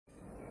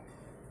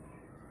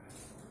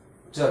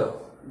चलो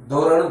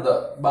ધોરણ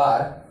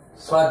 12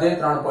 સ્વાધ્યાય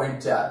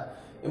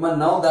 3.4 એમાં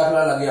 9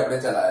 દાખલા લગી આપણે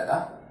ચલાયા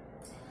હતા.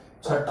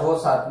 છઠ્ઠો,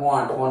 સાતમો,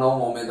 આઠમો,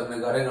 નવમો મેં તમને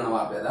ઘરે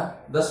ગણવા આપ્યા હતા.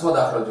 10મો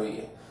દાખલો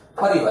જોઈએ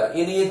ફરીવાર.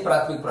 એની એ જ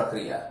પ્રાથમિક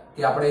પ્રક્રિયા કે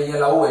આપણે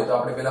અહીંયા લાવવું હોય તો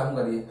આપણે પહેલા શું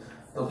કરીએ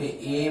તો કે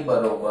a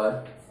બરોબર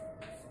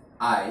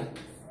i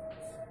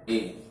a,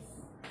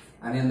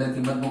 આની અંદર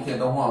કિંમત મૂકીએ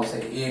તો શું આવશે?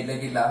 a એટલે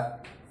કેટલા?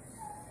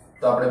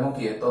 તો આપણે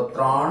મૂકીએ તો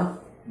 3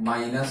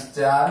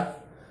 -4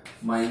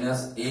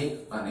 -1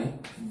 અને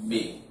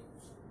 2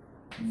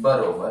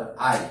 બરોબર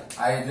i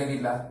એટલે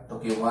કેટલા? તો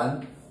કે 1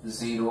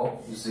 0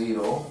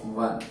 0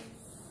 1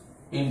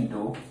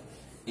 ઇન્ટુ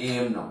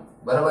am નો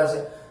બરાબર છે.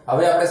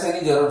 હવે આપણે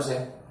શેની જરૂર છે?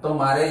 તો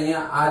મારે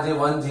અહીંયા આ જે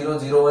 1 0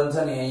 0 1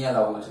 છે ને અહીંયા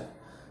લાવવું છે.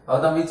 હવે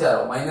તમે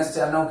વિચારો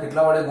 -4 નો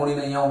કેટલા વડે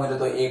ગુણીને અહીંયા ઉમેરો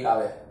તો 1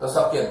 આવે તો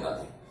શક્ય જ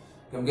નથી,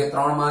 કેમ કે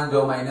 3 માં જો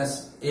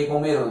 -1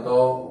 ઉમેરું તો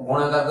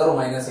ગુણાકાર કરું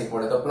 -1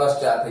 વડે તો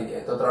 +4 થઈ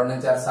જાય, તો 3 ને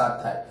 4 7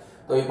 થાય,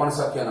 તો એ પણ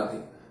શક્ય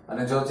નથી.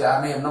 અને જો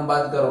 4 ને એમનેમ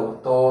બાદ કરું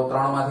તો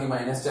 3 માંથી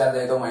 -4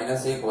 જાય તો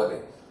 -1 વધે,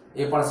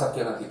 એ પણ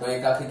શક્ય નથી, તો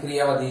એક આખી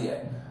ક્રિયા વધી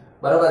જાય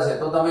બરાબર છે.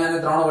 તો તમે આને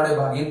 3 વડે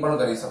ભાગીને પણ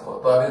કરી શકો.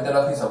 તો આવી રીતે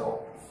લખી શકો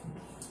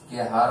કે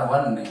હાર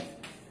 1 ને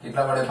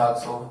કેટલા વડે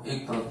ભાગશો?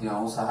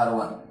 1/3 હાર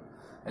 1,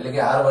 એટલે કે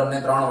હાર 1 ને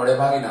 3 વડે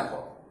ભાગી નાખો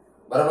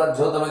બરાબર.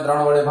 જો તમે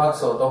 3 વડે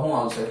ભાગશો તો શું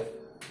આવશે?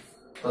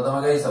 તો તમે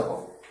કહી શકો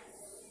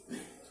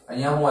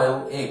અહીંયા શું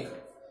આવ્યું? 1,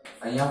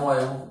 અહીંયા શું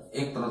આવ્યું?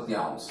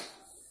 1/3,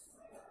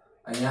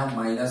 અહીંયા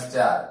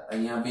 -4,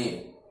 અહીંયા 2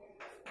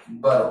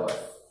 બરોબર.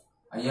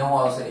 અહીંયા શું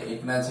આવશે?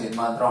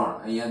 1/3,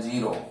 અહીંયા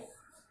 0,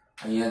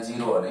 અહીંયા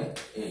 0 અને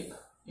 1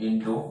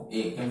 ઇન્ટુ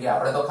a, કેમ કે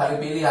આપણે તો ખાલી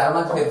પેલી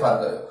હારમાં જ ફેરફાર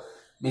કર્યો,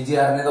 બીજી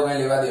હારને તો કઈ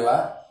લેવા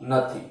દેવા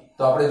નથી.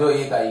 તો આપણે જો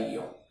 1 આવી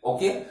ગયો.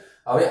 ઓકે,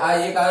 હવે આ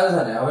 1 આવ્યો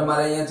છે ને, હવે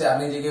મારે અહીંયા 4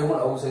 ની જગ્યાએ શું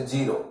આવું છે?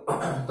 0.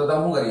 તો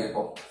તમે શું કરી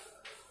શકો?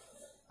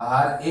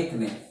 હાર 1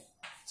 ને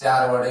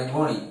 4 વડે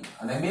ગુણી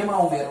અને 2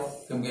 માં ઉમેરો,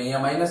 કેમ કે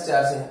અહીંયા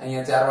 -4 છે,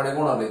 અહીંયા 4 વડે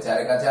ગુણો એટલે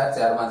 4 × 4,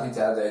 4 માંથી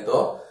 4 જાય તો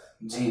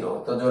 0,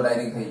 તો જો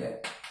ડાયરેક્ટ થઈ જાય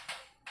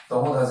તો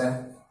શું થશે?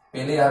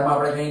 પેલી હારમાં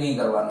આપણે કઈ નહીં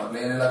કરવાનું, એટલે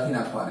એને લખી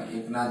નાખવાની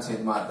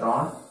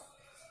 1/3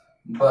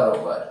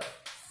 બરોબર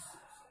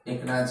 1/3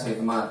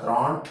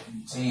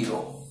 0,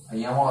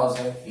 અહીંયા શું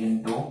આવશે?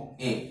 Into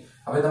a.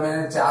 હવે તમે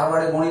એને 4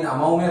 વડે ગુણીને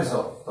આમાં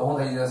ઉમેરશો તો શું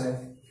થઈ જશે?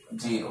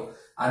 0.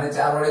 આને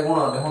 4 વડે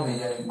ગુણો એટલે શું થઈ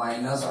જાય?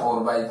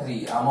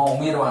 -4/3. આમાં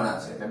ઉમેરવાના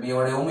છે એટલે 2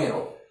 વડે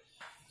ઉમેરો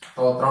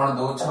તો 3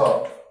 2 6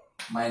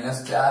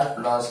 -4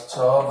 +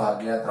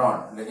 6/3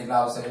 એટલે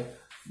કેટલા આવશે?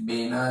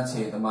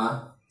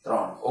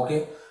 2/3. ઓકે,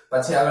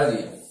 પછી આગળ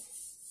જઈએ.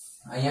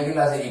 અહીંયા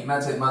કેટલા છે?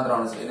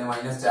 1/3 છે, એને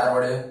 -4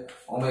 વડે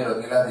ઉમેરો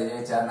કેટલા થઈ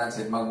જાય?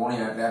 4/3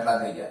 ગુણ્યા એટલે આટલા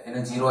થઈ જાય. એને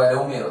 0 હારે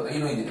ઉમેરો તો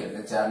એનું જ રીતે,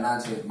 એટલે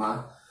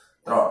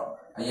 4/3.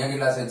 અહીંયા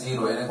કેટલા છે?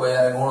 0, એને કોઈ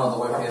હારે ગુણો તો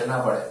કોઈ ફેર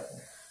ના પડે.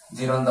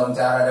 0 ને તમે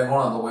 4 હારે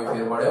ગુણો તો કોઈ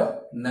ફેર પડ્યો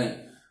નહીં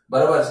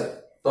બરાબર છે.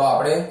 તો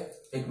આપણે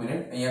એક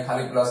મિનિટ, અહીંયા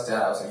ખાલી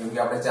 +4 આવશે, કેમ કે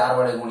આપણે 4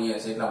 વડે ગુણીએ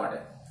છીએ એટલા માટે.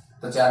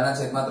 તો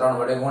 4/3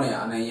 વડે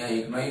ગુણ્યા અને અહીંયા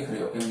 1 નો 1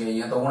 રહ્યો, કેમ કે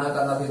અહીંયા તો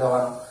ગુણાકાર નથી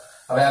થવાનો.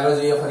 હવે આગળ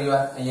જોઈએ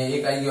ફરીવાર. અહીંયા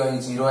 1 આવી ગયો,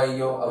 અહીં 0 આવી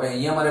ગયો. હવે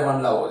અહીંયા મારે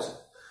 1 લાવવો છે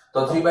તો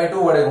 3/2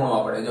 વડે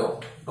ગુણવા પડે. જો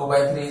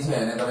 2/3 છે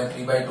અને તમે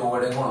 3/2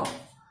 વડે ગુણો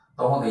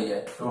તો શું થઈ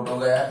જાય? 2 2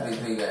 ગયા, 3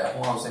 3 ગયા,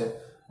 શું આવશે?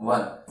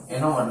 1.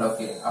 એનો મતલબ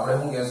કે આપણે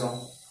શું કહેશું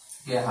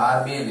કે હાર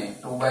 2 ને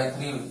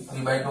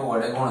 3/2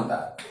 વડે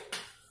ગુણતા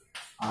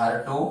હાર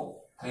 2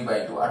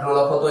 3/2. આટલો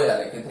લખો તો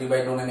યાર કે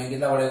 3/2 ને મેં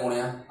કેટલા વડે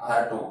ગુણ્યા?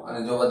 હાર 2. અને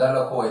જો વધારે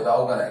લખો હોય તો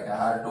આવું કરાય કે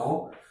હાર 2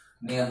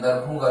 ની અંદર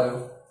શું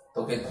કર્યું તો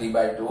કે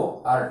 3/2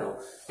 હાર 2.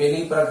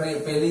 પેલી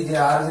પ્રક્રિયા, પેલી જે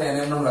હાર છે એને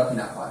એમને લખી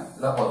નાખવાની.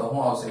 લખો તો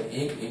શું આવશે?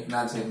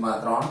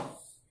 1/3,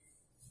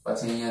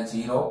 પછી અહીંયા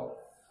 0,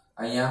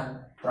 અહીંયા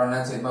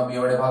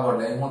 3/2 વડે ભાગો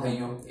એટલે શું થઈ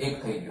ગયું? 1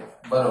 થઈ ગયું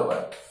બરોબર.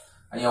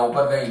 અહીંયા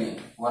ઉપર કઈ નહીં,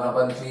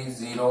 1/3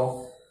 0.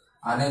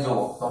 આને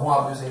જુઓ તો શું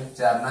આપ્યું છે?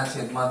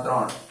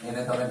 4/3,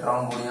 એને તમે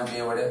 3 ગુણ્યા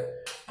 2 વડે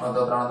તો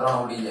 3 3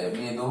 ઉડી જાય,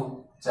 2 2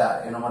 4.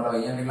 એનો મતલબ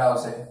અહીંયા કેટલા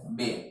આવશે?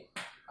 2.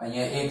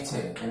 અહીંયા 1 છે,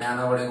 એને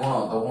આના વડે ગુણો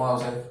તો શું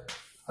આવશે?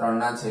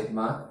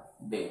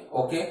 3/2.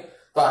 ઓકે,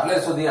 તો આટલે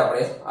સુધી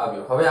આપણે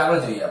આવ્યો. હવે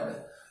આગળ જોઈએ આપણે.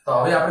 તો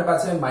હવે આપણી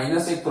પાસે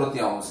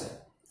 -1/3 છે,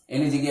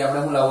 એની જગ્યાએ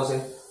આપણે શું લાવવું છે?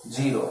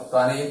 0. તો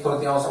આને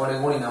 1/3 વડે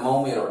ગુણીને આમાં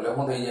ઉમેરો એટલે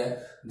શું થઈ જાય?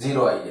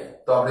 0 આવી જાય.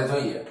 તો આપણે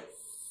જોઈએ,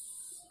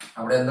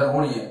 આપણે અંદર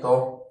ગુણીએ તો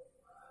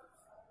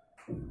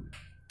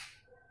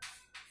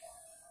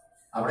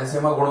આપણે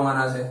શેમાં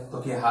ગુણવાના છે? તો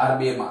કે હાર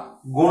 2 માં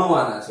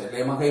ગુણવાના છે, એટલે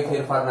એમાં કઈ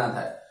ફેરફાર ના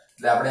થાય.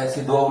 એટલે આપણે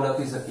સીધું આવું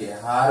લખી શકીએ,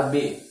 હાર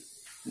 2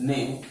 ને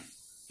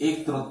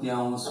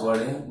 1/3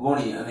 વડે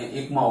ગુણી અને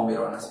 1 માં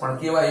ઉમેરવાના. પણ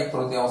કેવા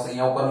 1/3?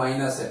 અહીંયા ઉપર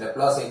માઇનસ છે એટલે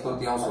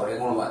 +1/3 વડે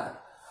ગુણવાના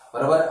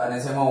બરાબર. અને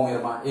શેમાં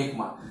ઉમેરવા? 1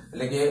 માં.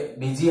 એટલે કે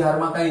બીજી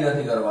હારમાં કઈ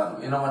નથી કરવાનું,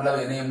 એનો મતલબ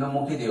એને એમને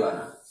મૂકી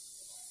દેવાના.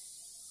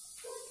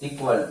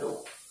 ઇક્વલ ટુ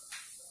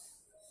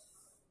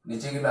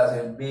નીચે કેટલા છે?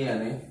 2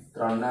 અને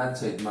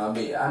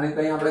 3/2. આને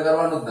કઈ આપણે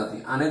કરવાનું જ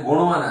નથી, આને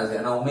ગુણવાના છે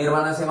અને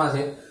ઉમેરવાના શેમાં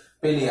છે?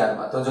 પેલી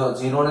હારમાં. તો જો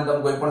 0 ને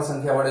તમે કોઈ પણ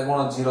સંખ્યા વડે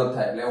ગુણો 0 જ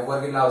થાય, એટલે ઉપર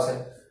કેટલા આવશે?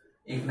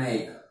 1 ને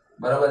 1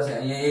 બરાબર છે.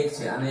 અહીંયા 1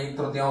 છે, આને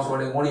 1/3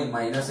 વડે ગુણી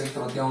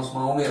 -1/3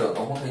 માં ઉમેરો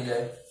તો શું થઈ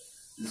જાય?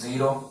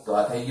 0 તો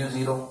આ થઈ ગયું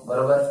 0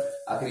 બરોબર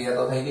આ ક્રિયા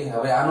તો થઈ ગઈ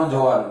હવે આનું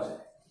જોવાનું છે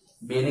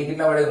 2 ને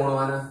કેટલા વડે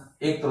ગુણવાના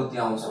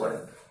 1/3 વડે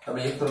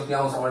તમે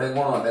 1/3 વડે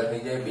ગુણો એટલે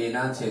થઈ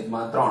જાય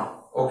 2/3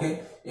 ઓકે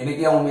એને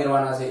ક્યાં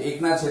ઉમેરવાના છે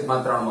 1/3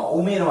 માં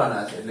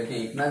ઉમેરવાના છે એટલે કે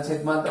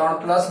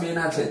 1/3 પ્લસ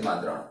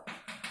 2/3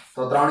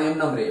 તો 3 એમ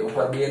નમ રે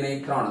ઉપર 2 ને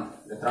 1 3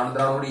 એટલે 3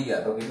 3 ઉડી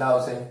ગયા તો કેટલા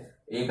આવશે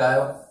 1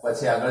 આવ્યો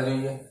પછી આગળ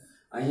જોઈએ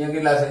અહીંયા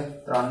કેટલા છે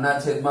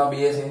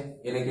 3/2 છે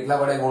એને કેટલા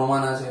વડે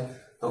ગુણવાના છે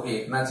તો કે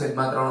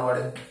 1/3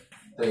 વડે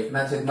તો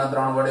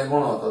 1/3 વડે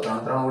ગુણો તો 3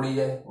 3 ઉડી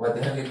જાય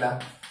વધ્યા કેટલા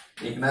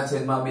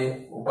 1/2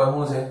 ઉપર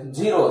શું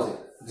છે 0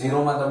 છે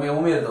 0 માં તમે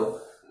ઉમેર દો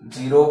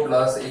 0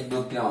 પ્લસ 1/2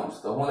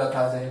 તો શું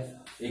લખાશે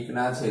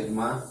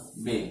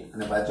 1/2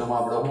 અને બાજુમાં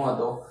આપણો શું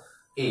હતો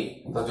a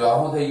તો જવાબ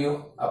શું થઈ ગયો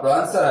આપણો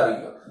આન્સર આવી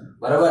ગયો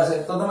બરાબર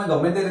છે તો તમે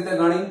ગમે તે રીતે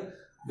ગણી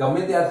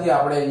ગમે ત્યાંથી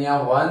આપણે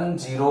અહીંયા 1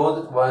 0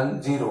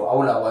 1 0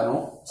 આવું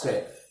લાવવાનું છે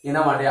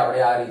એના માટે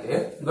આપણે આ રીતે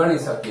ગણી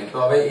શકીએ તો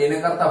હવે એને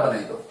કરતા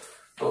બનાવી દો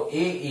તો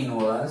a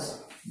ઇન્વર્સ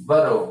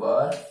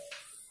બરોબર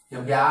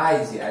કેમ કે આ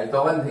i છે i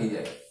તો 1 થઈ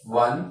જાય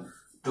 1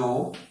 2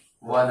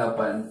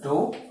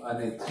 1/2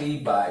 અને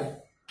 3/2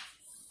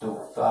 તો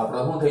આપણો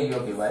શું થઈ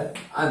ગયો કે ભાઈ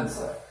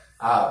આન્સર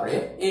આ આપણે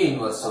a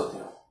ઇન્વર્સ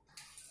શોધ્યો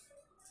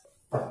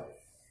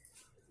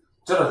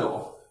ચલો જુઓ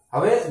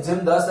હવે જેમ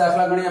 10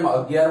 દાખલા ગણ્યા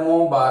એમાં 11મો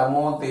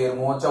 12મો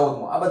 13મો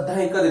 14મો આ બધા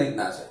એક જ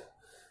રીતના છે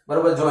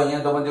બરોબર જો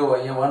અહીંયા તમે જો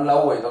અહીંયા 1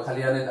 લાવવું હોય તો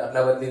ખાલી આને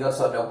આટલા બદલી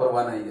કરશો એટલે ઉપર 1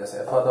 આવી જશે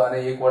અથવા તો આને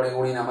 1 વડે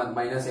ગુણીને આમાં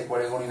 -1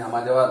 વડે ગુણીને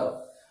આમાં જવા દો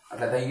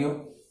એટલે થઈ ગયું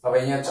હવે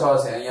અહીંયા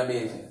 6 છે અહીંયા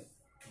 2 છે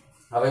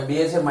હવે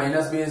 2 છે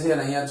 -2 છે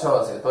અને અહીંયા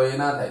 6 છે તો એ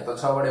ના થાય તો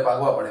 6 વડે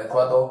ભાગવા પડે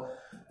અથવા તો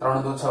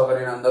 3 2 6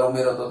 કરીને અંદર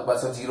ઉમેરો તો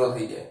પાછો 0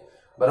 થઈ જાય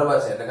બરાબર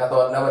છે એટલે કાં તો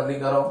અદલા બદલી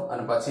કરો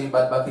અને પછી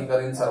બાદબાકી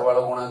કરીને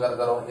સરવાળો ગુણાકાર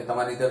કરો એ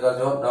તમારી રીતે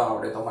કરજો ન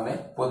આવડે તો મને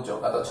પૂછજો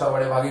કાં તો 6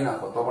 વડે ભાગી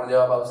નાખો તો પણ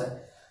જવાબ આવશે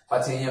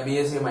પછી અહીંયા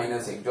 2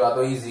 છે -1 જો આ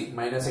તો ઈઝી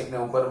 -1 ને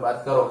ઉપર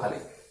બાદ કરો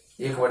ખાલી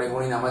 1 વડે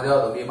ગુણીને આમાં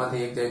જાવ તો 2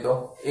 માંથી 1 જાય તો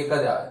 1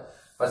 જ આવે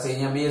પછી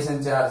અહીંયા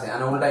 2 છે 4 છે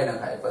આને ઉલટાઈ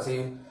નખાય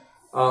પછી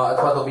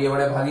અથવા તો 2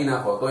 વડે ભાગી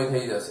નાખો તોય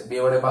થઈ જશે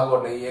 2 વડે ભાગો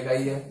એટલે 1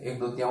 આવી જાય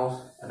 1/2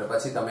 એટલે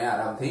પછી તમે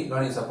આરામથી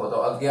ગણી શકો તો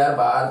 11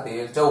 12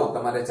 13 14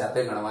 તમારે જાતે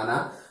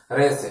ગણવાના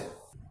રહેશે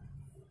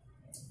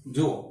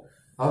જુઓ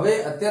હવે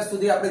અત્યાર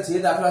સુધી આપણે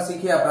જે દાખલા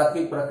શીખ્યા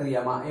પ્રાથમિક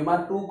પ્રક્રિયામાં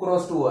એમાં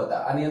 2x2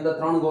 હતા આની અંદર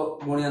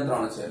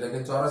 3x3 છે એટલે કે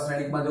ચોરસ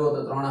શ્રેણિકમાં જુઓ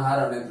તો 3 હાર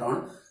અને 3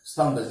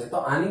 સ્તંભ છે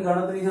તો આની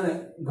ગણતરી છે ને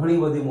ઘણી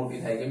બધી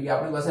મોટી થાય કેમ કે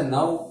આપણી પાસે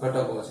 9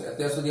 ઘટકો છે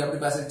અત્યાર સુધી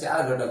આપણી પાસે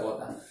 4 ઘટકો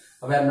હતા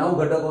હવે આ 9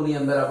 ઘટકોની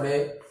અંદર આપણે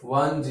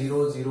 1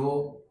 0 0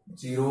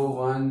 0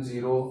 1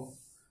 0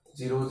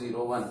 0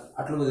 0 1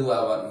 આટલું બધું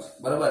આવવાનું છે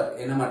બરાબર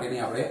એના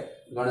માટેની આપણે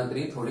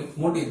ગણતરી થોડી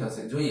મોટી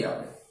થશે જોઈએ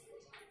આપણે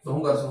તો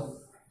શું કરશું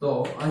તો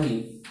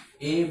અહીં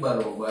a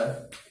બરોબર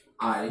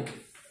i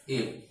a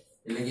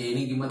એટલે કે a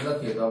ની કિંમત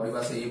લખીએ તો આપણી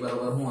પાસે a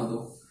બરોબર શું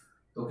હતું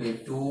તો કે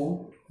 2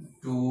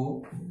 2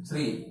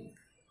 3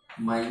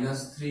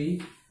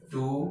 -3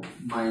 2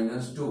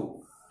 -2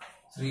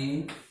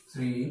 3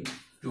 3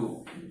 2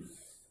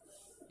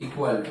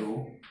 ઇક્વલ ટુ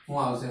શું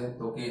આવશે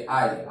તો કે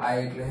i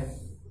એટલે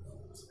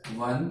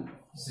 1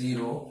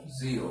 0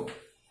 0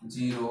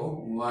 0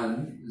 1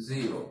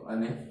 0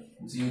 અને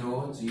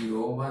 0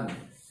 0 1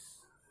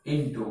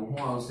 ઇન્ટુ શું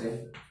આવશે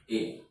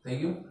a થઈ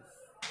ગયું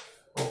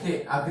ઓકે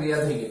આ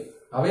ક્રિયા થઈ ગઈ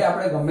હવે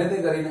આપણે ગમે તે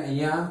કરીને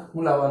અહીંયા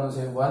શું લાવવાનું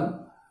છે 1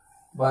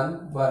 1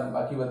 1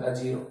 બાકી બધા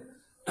 0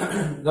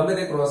 ગમે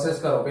તે પ્રોસેસ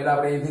કરો પહેલા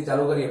આપણે અહીંથી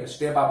ચાલુ કરીએ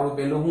સ્ટેપ આપણું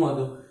પહેલું શું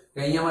હતું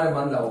કે અહીંયા મારે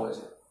 1 લાવવો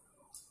છે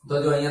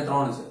તો જો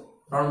અહીંયા 3 છે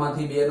 3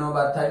 માંથી 2 નો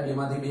બાદ થાય 2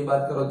 માંથી 2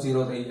 બાદ કરો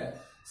 0 થઈ જાય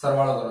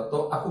સરવાળો કરો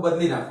તો આખું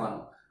બદલી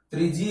નાખવાનું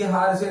ત્રીજી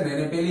હાર છે ને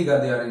એને પહેલી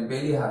કરી દેવાની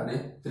પહેલી હાર ને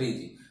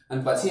ત્રીજી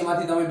અને પછી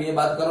એમાંથી તમે 2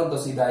 બાદ કરો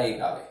તો સીધા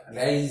 1 આવે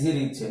એટલે આ ઈઝી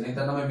રીત છે નહીં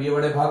તો તમે 2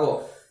 વડે ભાગો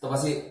તો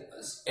પછી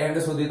એન્ડ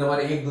સુધી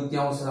તમારે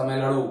 1/2 સમય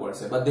લડવું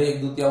પડશે બધે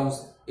 1/2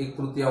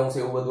 1/3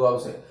 એવું બધું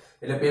આવશે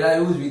એટલે પહેલા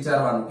એવું જ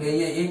વિચારવાનું કે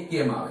અહીંયા 1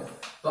 કેમ આવે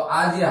તો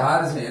આ જે હાર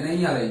છે એને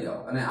અહીંયા લઈ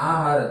જાઓ અને આ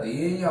હાર હતી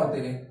એ અહીંયા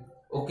આવતી રહે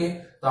ઓકે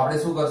તો આપણે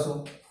શું કરશું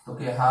તો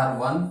કે હાર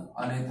 1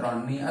 અને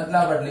 3 ની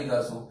અદલા બદલી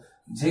કરશું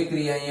જે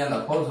ક્રિયા અહીંયા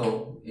લખો છો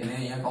એને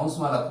અહીંયા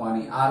કૌંસમાં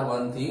લખવાની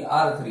r1 થી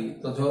r3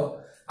 તો જો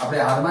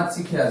આપણે હારમાં જ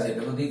શીખ્યા છે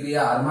એટલે બધી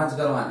ક્રિયા હારમાં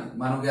જ કરવાની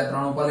માનો કે આ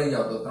 3 ઉપર લઈ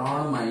જાવ તો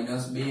 3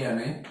 - 2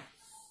 અને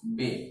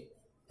 2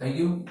 થઈ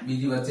ગયું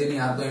બીજી વચ્ચેની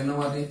હાર તો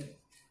એમનો હતી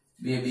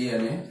 2 2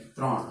 અને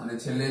 3 અને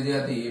છેલ્લે જે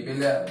હતી એ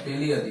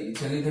પહેલી હતી એ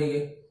છેલ્લી થઈ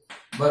ગઈ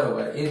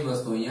બરોબર એ જ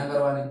વસ્તુ અહીંયા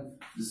કરવાની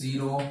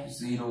 0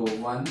 0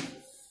 1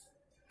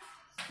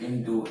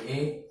 into a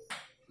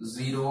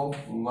 0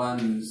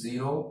 1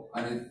 0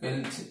 અને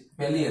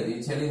પહેલી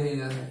હતી છેલ્લી થઈ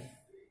જશે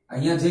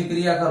અહીંયા જે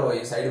ક્રિયા કરો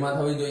એ સાઈડમાં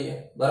થવી જોઈએ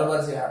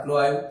બરાબર છે આટલું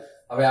આવ્યું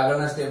હવે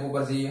આગળના સ્ટેપ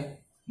ઉપર જઈએ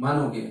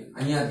માનો કે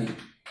અહીંયાથી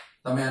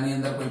તમે આની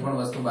અંદર કોઈ પણ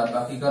વસ્તુ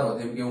બાદબાકી કરો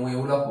જેમ કે હું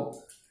એવું લખું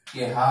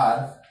કે હાર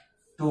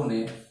 2 ને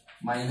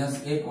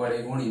 -1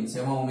 વડે ગુણી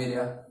શેમાં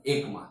ઉમેર્યા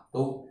 1 માં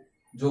તો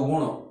જો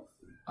ગુણો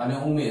અને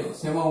ઉમેરો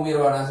શેમાં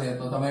ઉમેરવાના છે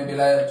તો તમે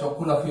પેલા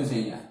ચોખ્ખું લખ્યું છે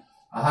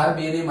અહીંયા હાર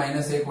 2 ને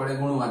 -1 વડે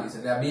ગુણવાની છે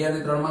એટલે આ 2 અને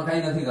 3 માં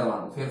કઈ નથી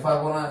કરવાનું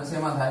ફેરફાર કોના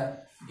શેમાં થાય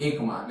 1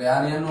 માં એટલે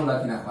આને એનું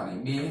લખી નાખવાની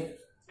 2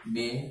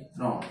 2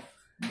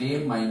 3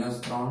 2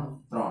 માઇનસ 3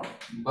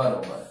 3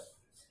 બરોબર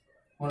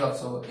હું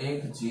લખશો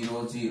 1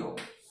 0 0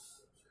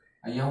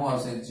 અહીંયા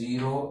શું આવશે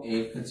 0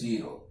 1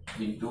 0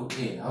 ઇન્ટુ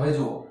a હવે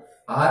જુઓ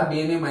r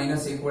 2 ને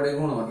 -1 વડે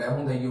ગુણો એટલે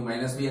શું થઈ ગયું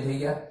 -2 થઈ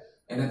ગયા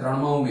એને 3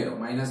 માં ઉમેરો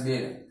 -2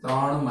 ને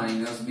 3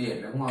 -2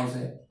 એટલે શું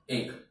આવશે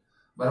 1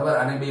 બરાબર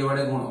આને 2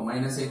 વડે ગુણો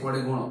 -1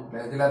 વડે ગુણો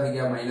એટલે કેટલા થઈ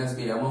ગયા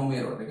 -2 આમાં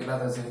ઉમેરો એટલે કેટલા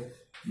થશે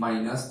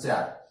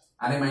 -4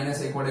 આને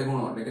 -1 વડે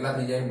ગુણો એટલે કેટલા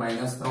થઈ જાય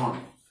 -3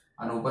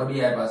 અને ઉપર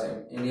 2 આપ્યા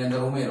છે એની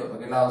અંદર ઉમેરો તો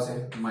કેટલા આવશે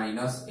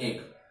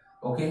 -1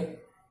 ઓકે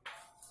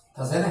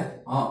થશે ને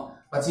હા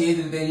પછી એ જ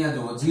રીતે અહીંયા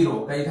જુઓ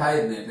 0 કઈ થાય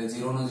જ નહીં એટલે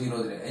 0 નો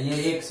 0 જ રહે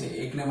અહીંયા 1 છે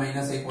 1 ને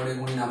 -1 વડે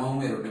ગુણીને આમાં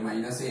ઉમેરો એટલે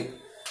 -1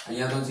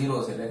 અહીંયા તો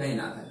 0 છે એટલે કઈ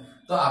ના થાય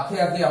તો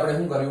આખે આખી આપણે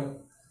શું કર્યું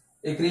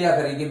એ ક્રિયા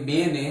કરી કે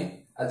 2 ને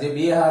આ જે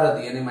 2 હાર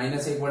હતી એને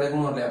 -1 વડે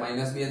ગુણો એટલે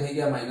 -2 થઈ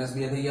ગયા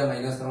 -2 થઈ ગયા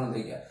 -3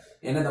 થઈ ગયા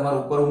એને તમારે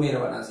ઉપર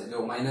ઉમેરવાના છે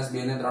જો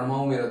 -2 ને 3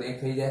 માં ઉમેરો તો 1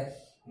 થઈ જાય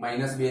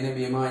 -2 ને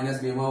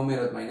 2 માં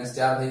ઉમેરો તો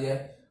 -4 થઈ જાય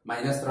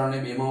 -3 ને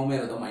 2 માં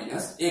ઉમેરો તો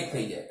 -1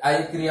 થઈ જાય આ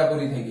એક ક્રિયા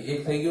પૂરી થઈ ગઈ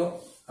 1 થઈ ગયો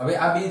હવે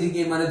આ બે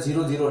જગ્યાએ મારે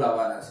 0 0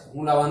 લાવવાના છે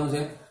શું લાવવાનું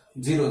છે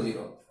 0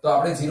 0 તો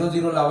આપણે 0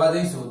 0 લાવવા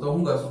જઈશું તો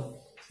શું કરશું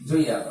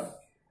જોઈએ આગળ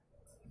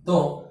તો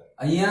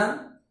અહીંયા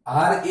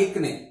r1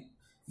 ને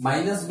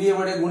 -2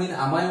 વડે ગુણીને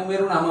આમાં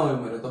ઉમેરો ને આમાં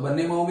ઉમેરો તો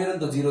બંનેમાં ઉમેરો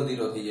તો 0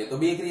 0 થઈ જાય તો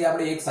બે ક્રિયા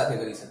આપણે એક સાથે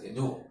કરી શકીએ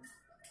જુઓ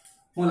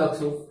હું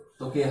લખશું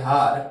તો કે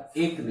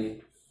r1 ને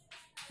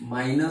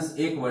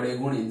 -1 વડે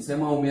ગુણીને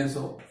શેમાં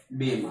ઉમેરશો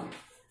 2 માં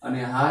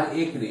અને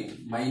r1 ને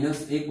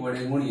 -1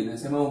 વડે ગુણીને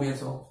શેમાં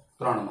ઉમેરશો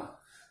 3 માં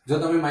જો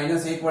તમે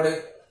 -1 વડે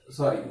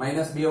સોરી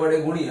 -2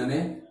 વડે ગુણી અને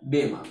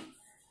 2 માં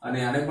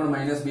અને આને પણ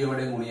 -2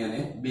 વડે ગુણી અને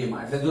 2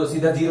 માં એટલે જો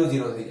સીધા 0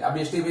 0 થઈ જાય આ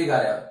બે સ્ટેપ એક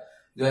આવે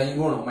જો અહીં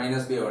ગુણો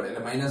 -2 વડે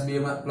એટલે -2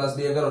 માં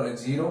 +2 કરો એટલે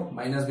 0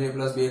 -2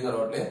 + 2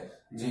 કરો એટલે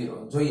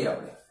 0 જોઈએ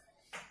આપણે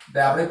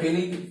એટલે આપણે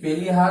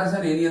પેલી હાર છે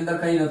ને એની અંદર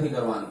કઈ નથી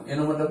કરવાનું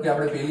એનો મતલબ કે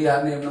આપણે પેલી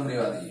હાર ને એમને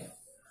રહેવા દઈએ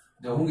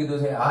જો હું કીધું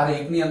છે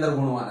r1 ની અંદર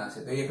ગુણવાના છે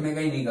તો 1 ને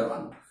કઈ નહીં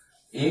કરવાનું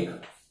 1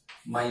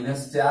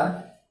 -4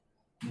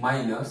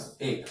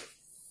 -1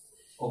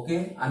 ઓકે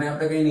આને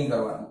આપણે કઈ નહીં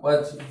કરવાનું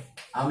પછી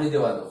આમને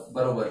જવા દો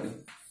બરોબર નહીં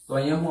તો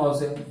અહીંયા શું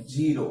આવશે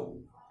 0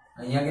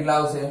 અહીંયા કેટલા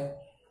આવશે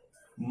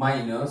 -1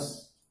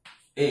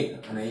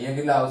 અને અહીંયા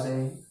કેટલા આવશે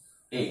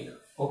 1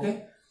 ઓકે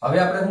હવે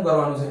આપણે શું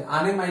કરવાનું છે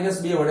આને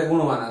 -2 વડે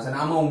ગુણવાના છે અને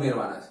આમાં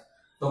ઉમેરવાના છે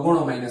તો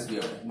ગુણો -2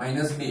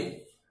 વડે -2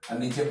 અને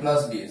નીચે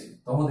 +2 છે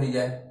તો શું થઈ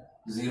જાય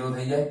 0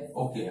 થઈ જાય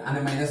ઓકે આને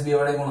 -2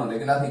 વડે ગુણો એટલે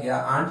કેટલા થઈ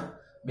ગયા 8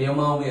 2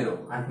 માં ઉમેરો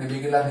 8 ને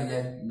 2 કેટલા થઈ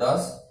જાય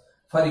 10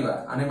 ફરીવાર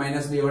આને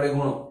 -2 વડે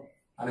ગુણો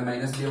અને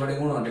 -2 વડે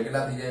ગુણો એટલે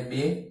કેટલા થઈ જાય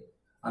 2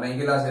 અને અહીં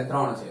કેટલા છે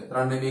 3 છે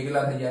 3 ને 2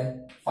 કેટલા થઈ જાય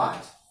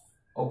 5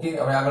 ઓકે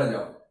હવે આગળ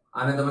જાઓ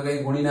આને તમે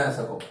કઈ ગુણી ના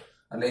શકો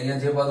એટલે અહીંયા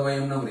જે પદ હોય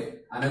એમ ન રહે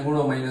આને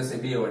ગુણો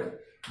 -2 વડે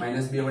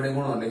 -2 વડે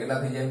ગુણો એટલે કેટલા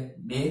થઈ જાય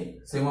 2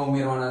 શેમાં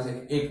ઉમેરવાના છે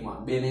 1 માં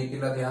 2 ને 1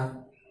 કેટલા થયા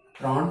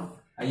 3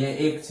 અહીંયા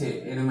 1 છે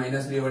એને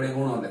 -2 વડે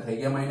ગુણો એટલે થઈ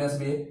ગયા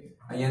 -2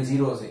 અહીંયા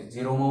 0 છે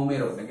 0 માં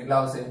ઉમેરો એટલે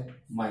કેટલા આવશે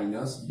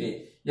 -2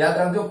 યાદ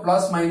રાખજો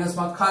પ્લસ માઇનસ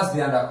માં ખાસ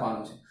ધ્યાન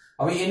રાખવાનું છે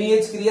હવે એની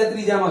જ ક્રિયા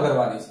ત્રીજામાં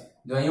કરવાની છે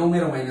જો અહીંયા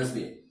ઉમેરો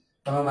 -2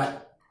 તમે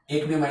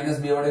 1 ને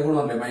 -2 વડે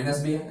ગુણો એટલે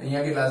 -2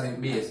 અહીંયા કેટલા છે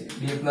 2 છે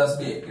 2 +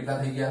 2 કેટલા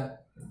થઈ ગયા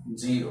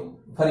 0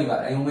 ફરીવાર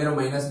અહીં ઉમેરો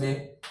 -2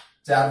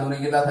 4 દુને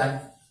કેટલા થાય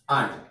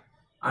 8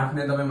 8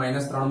 ને તમે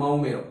 -3 માં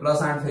ઉમેરો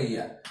 +8 થઈ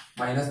ગયા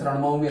 -3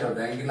 માં ઉમેરો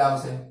તો અહીં કેટલા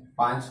આવશે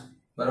 5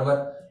 બરોબર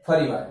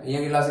ફરીવાર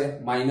અહીંયા કેટલા છે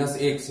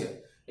 -1 છે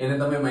એને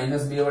તમે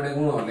 -2 વડે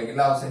ગુણો એટલે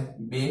કેટલા આવશે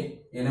 2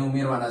 એને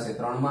ઉમેરવાના છે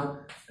 3 માં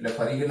એટલે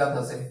ફરી કેટલા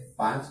થશે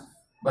 5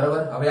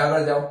 બરાબર હવે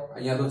આગળ જાઓ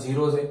અહીંયા તો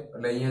 0 છે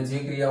એટલે અહીંયા જે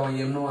ક્રિયા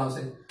હોય એમનો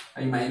આવશે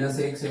અહીં -1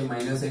 છે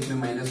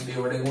 -1 ને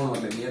 -2 વડે ગુણો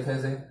એટલે 2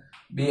 થશે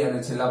 2 અને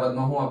છેલ્લા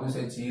પદમાં શું આપ્યું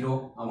છે 0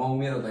 આમાં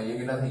ઉમેરો તો અહીંયા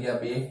કેટલા થઈ ગયા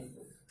 2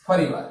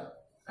 ફરીવાર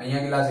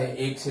અહીંયા કેટલા છે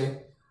 1 છે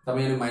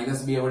તમે એને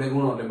 -2 વડે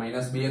ગુણો એટલે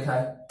 -2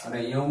 થાય અને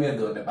અહીંયા ઉમેર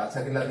દો એટલે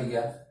પાછા કેટલા થઈ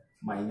ગયા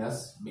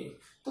 -2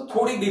 તો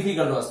થોડી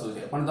ડિફિકલ્ટ વસ્તુ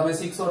છે પણ તમે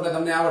શીખશો એટલે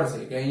તમને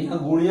આવડશે કે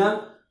અહીંયા ગુણ્યા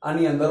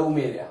આની અંદર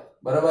ઉમેર્યા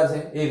બરાબર છે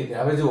એ રીતે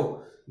હવે જો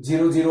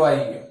 0 0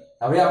 આવી ગયો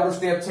હવે આપણું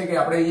સ્ટેપ છે કે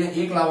આપણે અહીંયા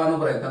 1 લાવવાનો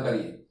પ્રયત્ન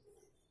કરીએ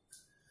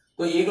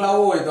તો 1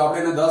 લાવવો હોય તો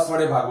આપણે એને 10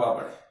 વડે ભાગવા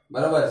પડે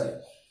બરાબર છે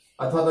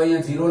અથવા તો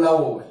અહીંયા 0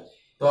 લાવવો હોય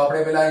તો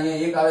આપણે પેલા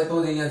અહીંયા 1 આવે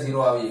તો જ અહીંયા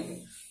 0 આવી શકે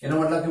એનો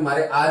મતલબ કે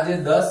મારે આ જે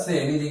 10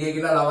 છે એની જગ્યાએ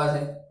કેટલા લાવવા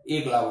છે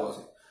 1 લાવવો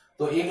છે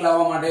તો 1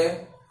 લાવવા માટે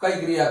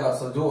કઈ ક્રિયા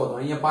કરશો જુઓ તો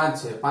અહીંયા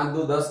 5 છે 5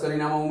 દુ 10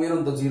 કરીને આમાં ઉમેરો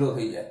ને તો 0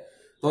 થઈ જાય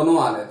તો નો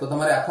હાલે તો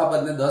તમારે આખા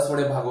પદને 10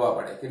 વડે ભાગવા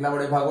પડે કેટલા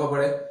વડે ભાગવા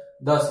પડે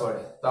 10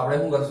 વડે તો આપણે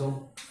શું કરશું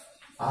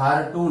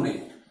r2 ને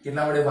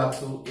કેટલા વડે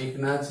ભાગશું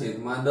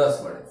 1/10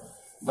 વડે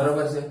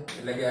બરોબર છે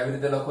એટલે કે આવી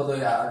રીતે લખો તો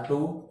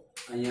r2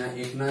 અહીંયા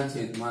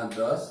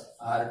 1/10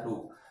 r2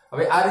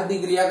 હવે આ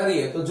રીતની ક્રિયા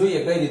કરીએ તો જોઈએ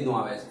કઈ રીતનું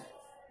આવે છે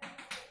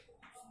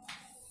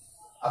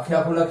આખે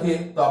આખું લખીએ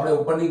તો આપણે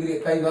ઉપરની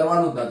ક્રિયા કઈ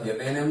કરવાનું જ નથી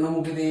એટલે એને એમને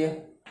મૂકી દઈએ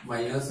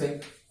 -1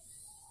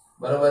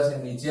 બરોબર છે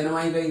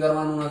નીચેનામાં કઈ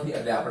કરવાનું નથી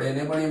એટલે આપણે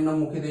એને પણ એમને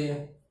મૂકી દઈએ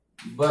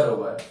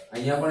બરોબર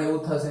અહીંયા પણ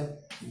એવું થશે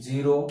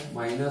 0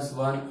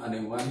 -1 અને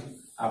 1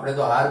 આપણે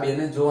તો r2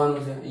 ને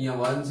જોવાનું છે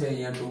અહીંયા 1 છે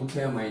અહીંયા 2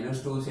 છે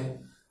 -2 છે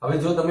હવે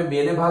જો તમે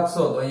 2 ને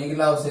ભાગશો તો અહીંયા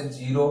કેટલા આવશે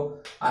 0,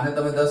 આને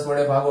તમે 10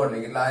 વડે ભાગો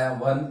એટલે કેટલા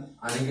આયા 1,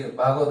 આને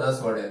ભાગો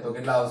 10 વડે તો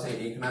કેટલા આવશે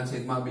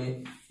 1/2,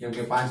 કેમ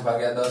કે 5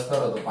 ભાગ્યા 10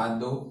 કરો તો 5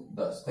 દુ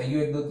 10 થઈ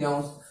ગયું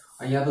 1/2.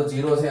 અહીંયા તો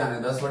 0 છે, આને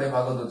 10 વડે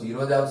ભાગો તો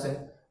 0 જ આવશે.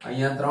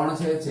 અહીંયા 3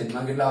 છે,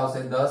 છેદમાં કેટલા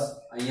આવશે 10.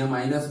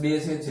 અહીંયા -2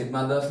 છે,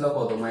 છેદમાં 10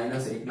 લખો તો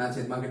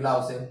 -1/છેદમાં કેટલા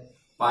આવશે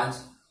 5.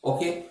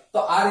 ઓકે, તો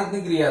આ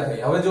રીતની ક્રિયા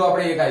થઈ. હવે જો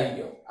આપણે એક આવી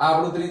ગયો, આ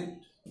આપણું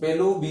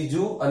પેલું,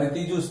 બીજું અને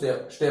ત્રીજું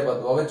સ્ટેપ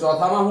હતું. હવે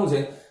ચોથામાં શું છે,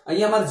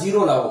 અહીંયા મારે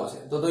 0 લાવવો છે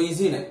તો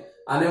ઈઝી ને,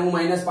 આને હું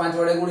 -5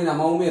 વડે ગુણીને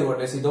આમાં ઉમેરું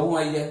એટલે સીધો હું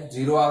આવી જાય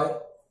 0 આવે.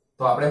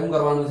 તો આપણે શું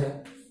કરવાનું છે,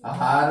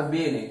 હાર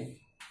 2 ને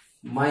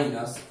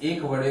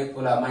 -1 વડે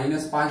ઓલા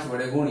 -5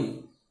 વડે ગુણી,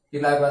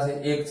 કેટલા પાસે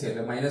 1 છે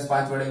એટલે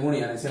 -5 વડે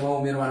ગુણી અને શેમાં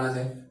ઉમેરવાના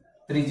છે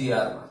ત્રીજી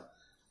હારમાં.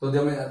 તો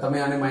તમે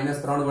આને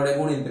 -3 વડે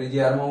ગુણીને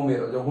ત્રીજી હારમાં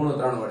ઉમેરો, જો ગુણો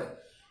 3 વડે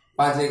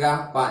 5 એકા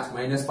 5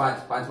 -5,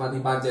 5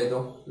 માંથી 5 જાય તો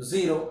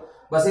 0.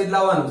 બસ એ જ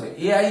લાવવાનું છે. એ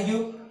આવી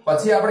ગયું.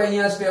 પછી આપણે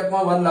અહીંયા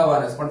સ્ટેપમાં 1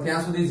 લાવવાના છે, પણ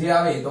ત્યાં સુધી જે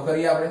આવે તો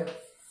કરીએ આપણે,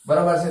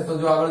 બરાબર છે. તો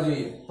જો આગળ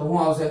જોઈએ તો શું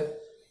આવશે,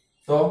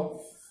 તો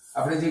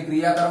આપણે જે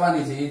ક્રિયા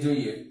કરવાની છે એ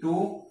જોઈએ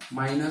 2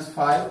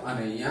 -5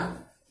 અને અહીંયા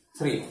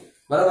 3,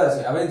 બરાબર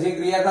છે. હવે જે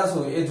ક્રિયા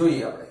કરશું એ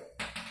જોઈએ આપણે.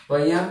 તો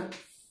અહીંયા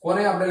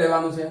કોને આપણે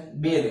લેવાનું છે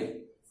 2 ને,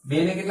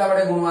 2 ને કેટલા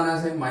વડે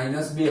ગુણવાના છે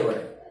 -2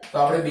 વડે. તો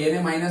આપણે 2 ને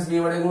 -2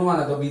 વડે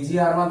ગુણવાના, તો બીજી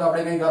હારમાં તો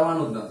આપણે કંઈ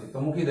કરવાનું જ નથી, તો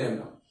મૂકી દો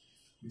એમનો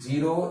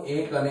 0,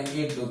 1 અને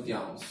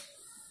 1/2.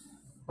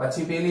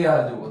 પછી પેલી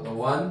હાર જુઓ તો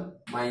 1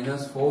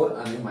 -4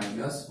 અને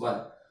 -1.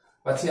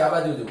 પછી આ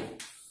બાજુ જુઓ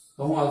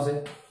તો શું આવશે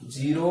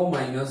 0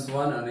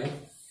 -1 અને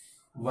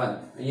 1.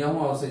 અહીંયા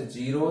શું આવશે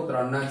 0,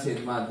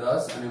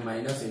 3/10 અને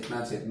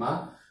 -1/5.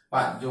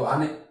 જો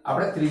આને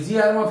આપણે ત્રીજી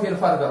હારમાં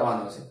ફેરફાર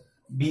કરવાનો છે,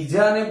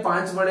 બીજાને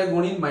 5 વડે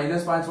ગુણીને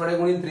 -5 વડે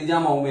ગુણીને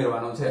ત્રીજામાં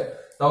ઉમેરવાનો છે.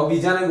 તો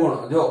બીજાને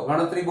ગુણો. જો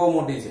ગણતરી બહુ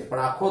મોટી છે, પણ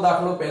આખો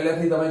દાખલો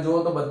પહેલેથી તમે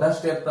જુઓ તો બધા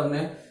સ્ટેપ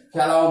તમને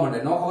ખ્યાલ આવવા માંડે.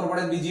 ન ખબર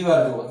પડે બીજી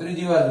વાર જુઓ,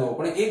 ત્રીજી વાર જુઓ,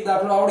 પણ એક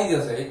દાખલો આવડી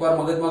જશે. એકવાર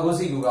મગજમાં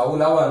ઘૂસી ગયું કે આવું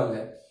લાવવાનું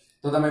છે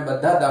તો તમે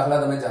બધા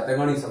દાખલા તમે જાતે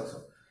ગણી શકશો,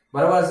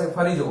 બરાબર છે.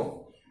 ફરી જુઓ,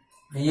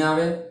 અહીંયા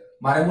હવે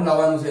મારે શું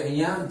લાવવાનું છે,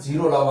 અહીંયા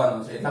 0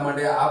 લાવવાનું છે. એટલા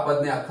માટે આ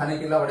પદને આખાને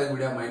કેટલા વડે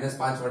ગુણ્યા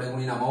 -5 વડે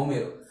ગુણીને આમાં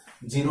ઉમેરો.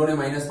 0 ને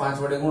 -5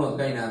 વડે ગુણો તો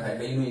કઈ ના થાય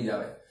એટલે એનું જ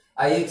આવે.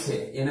 આ 1 છે,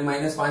 એને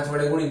 -5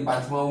 વડે ગુણીને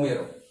 5 માં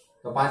ઉમેરો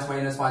તો 5 -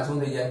 5 શું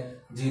થઈ જાય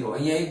 0.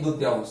 અહીંયા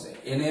 1/2 છે,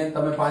 એને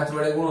તમે 5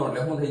 વડે ગુણો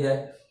એટલે શું થઈ જાય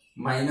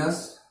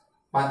 -5/2.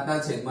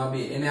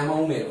 એને આમાં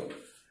ઉમેરો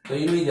તો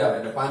એનું જ આવે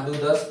એટલે 5 દુ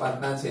 10,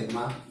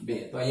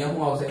 5/2. તો અહીંયા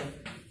શું આવશે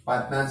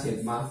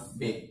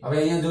 5/2. હવે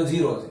અહીંયા જો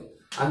 0 છે,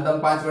 આને તમે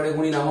 5 વડે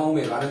ગુણીને આમાં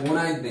ઉમેરો, આને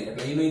ગુણાય જ નહીં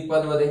એટલે એનું જ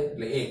પદ વધે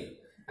એટલે 1.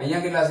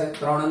 અહીંયા કેટલા છે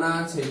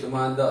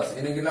 3/10,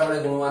 એને કેટલા વડે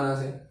ગુણવાના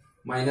છે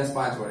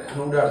 -5 વડે.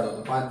 આને ઉડાડ દો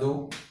તો 5 દુ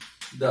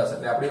 10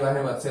 એટલે આપણી પાસે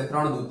વધશે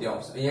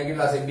 3/2. અહીંયા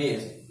કેટલા છે 2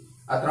 છે,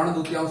 આ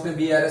 3/2 ને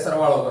 2 હારે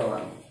સરવાળો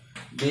કરવાનો.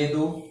 2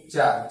 દુ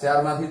 4, 4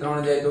 માંથી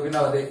 3 જાય તો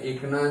કેટલા વધે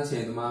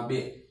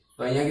 1/2.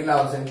 તો અહીંયા કેટલા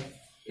આવશે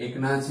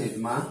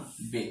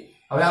 1/2.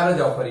 હવે આગળ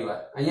જાઓ ફરી વાર.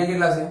 અહીંયા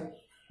કેટલા છે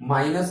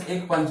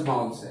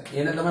 -1/5 છે,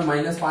 એને તમે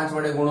 -5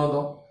 વડે ગુણો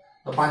તો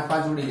 5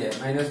 5 ઉડી જાય,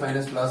 -1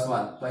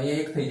 તો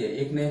અહીંયા 1 થઈ જાય.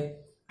 1 ને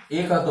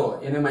 1 હતો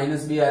એને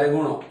 -2 હારે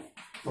ગુણો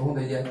તો શું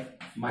થઈ જાય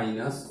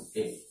 -1.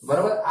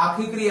 બરાબર,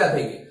 આખી ક્રિયા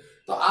થઈ ગઈ.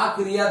 તો આ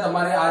ક્રિયા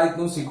તમારે આ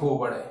રીતનું શીખવું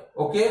પડે.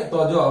 ઓકે, તો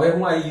જો હવે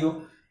હું આવી ગયું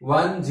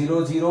 1 0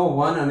 0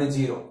 1 અને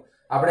 0.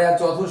 આપણે આ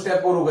ચોથું સ્ટેપ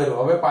પૂરું કર્યું.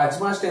 હવે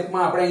પાંચમા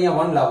સ્ટેપમાં આપણે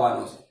અહીંયા 1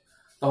 લાવવાનો છે.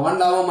 તો 1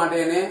 લાવવા માટે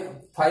એને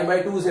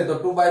 5/2 છે તો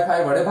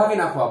 2/5 વડે ભાગી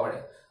નાખવા પડે.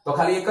 તો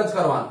ખાલી એક જ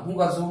કરવાનું. શું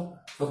કરશું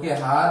તો કે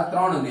હાર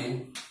 3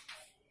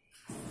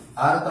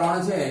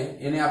 છે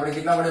એને આપણે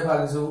કેટલા વડે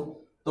ભાગીશું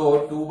તો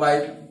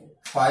 2/5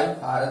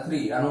 હાર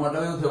 3. આનો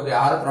મતલબ એવું થયો કે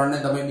હાર 3 ને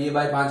તમે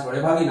 2/5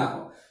 વડે ભાગી નાખો.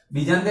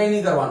 બીજાને કઈ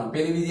નહીં કરવાનું,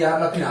 પેલી બીજી હાર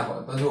લખી નાખો.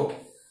 તો જો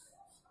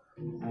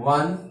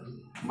 1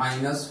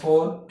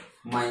 -4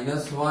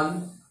 -1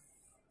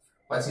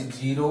 પછી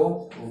 0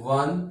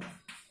 1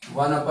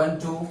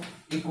 1/2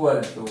 =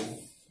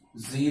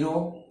 0.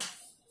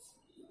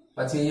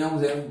 પછી અહીંયા શું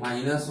છે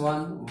 -1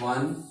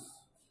 1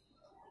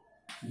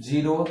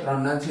 0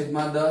 3/10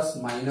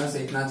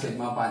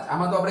 -1/5.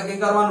 આમાં તો આપણે કઈ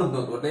કરવાનું જ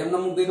નહોતું એટલે એમને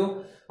મૂકી દીધું.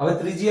 હવે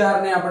ત્રીજી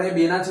હારને આપણે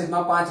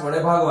 2/5 વડે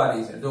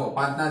ભાગવાની છે. જો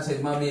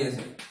 5/2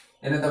 છે,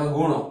 એને તમે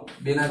ગુણો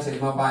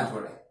 2/5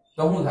 વડે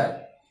તો શું થાય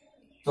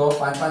તો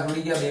 5 5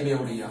 ઉડી ગયા, 2 2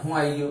 ઉડી ગયા. શું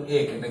આવી ગયું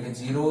 1 એટલે કે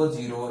 0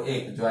 0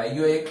 1. જો આવી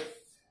ગયો 1.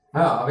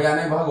 હા, હવે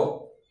આને ભાગો.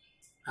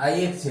 આ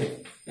 1 છે,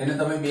 એને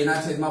તમે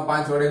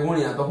 2/5 વડે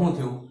ગુણ્યા તો શું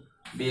થયું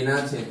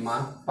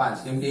 2/5.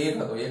 કેમ કે 1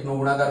 હતો, 1 નો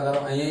ગુણાકાર કરો.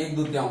 અહીંયા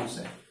 1/2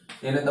 છે,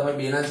 એને તમે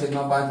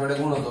 2/5 વડે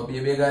ગુણો તો 2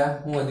 2 ગયા.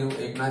 શું વધ્યું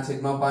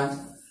 1/5.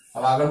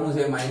 હવે આગળ શું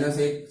છે -1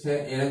 છે,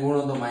 એને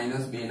ગુણો તો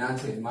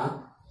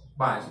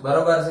 -2/5.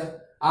 બરોબર છે.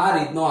 આ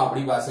રીતનો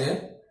આપણી પાસે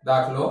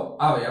દાખલો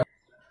આવે.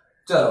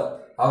 ચલો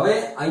હવે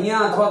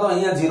અહીંયા અથવા તો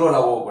અહીંયા 0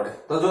 લાવવો પડે.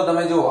 તો જો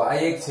તમે જુઓ આ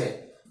 1 છે,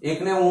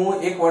 1 ને હું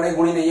 1 વડે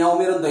ગુણીને અહીંયા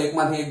ઉમેરું તો 1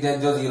 માંથી 1 જાય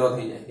જો 0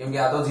 થઈ જાય. કેમ કે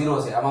આ તો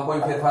 0 છે, આમાં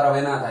કોઈ ફેરફાર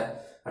હવે ના થાય.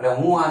 એટલે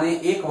હું આને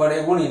 1 વડે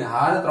ગુણીને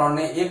હાર 3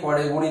 ને 1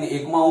 વડે ગુણીને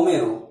 1 માં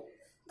ઉમેરું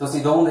તો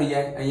સીધો હું થઈ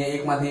જાય, અહીંયા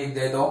 1 માંથી 1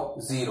 જાય તો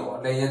 0,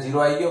 એટલે અહીંયા 0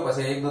 આવી ગયો,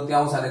 પછી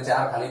 1/2 અને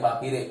 4 ખાલી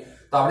બાકી રહે.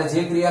 તો આપણે જે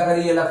ક્રિયા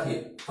કરી એ લખીએ.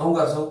 તો શું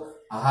કરશું?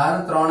 હાર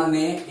 3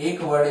 ને 1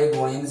 વડે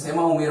ગુણીને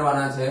શેમાં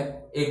ઉમેરવાના છે?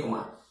 1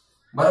 માં.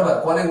 બરાબર,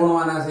 કોને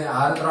ગુણવાના છે?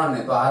 હાર 3 ને.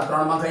 તો હાર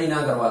 3 માં કઈ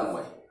ના કરવાનું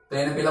હોય, તો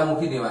એને પેલા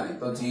મૂકી દેવાની.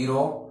 તો 0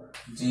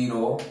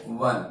 0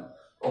 1.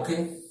 ઓકે,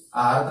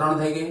 હાર 3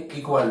 થઈ ગઈ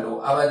ઇક્વલ ટુ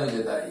આ બાજુ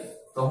જતા રહીએ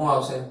તો શું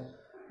આવશે?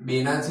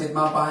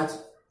 2/5,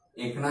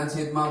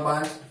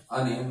 1/5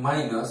 અને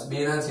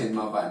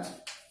 -2/5.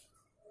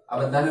 આ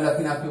બધાને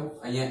લખી નાખ્યું.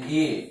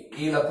 અહીંયા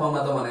એ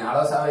લખવામાં તો મને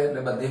આળસ આવે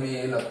એટલે બધે મેં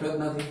એ લખ્યો જ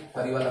નથી,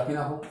 ફરીવાર લખી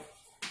નાખું.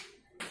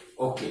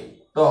 ઓકે,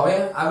 તો હવે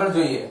આગળ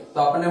જોઈએ તો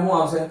આપણને શું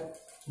આવશે?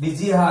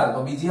 બીજી હાર. તો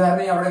બીજી હાર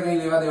નહીં, આપણે કઈ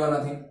લેવા દેવા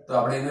નથી, તો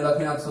આપણે એને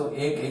લખી નાખશું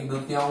 1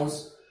 1/2.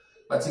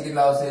 પછી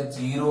કેટલા આવશે?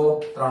 0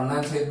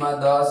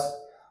 3/10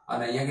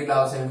 અને અહીંયા કેટલા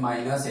આવશે?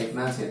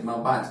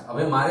 -1/5.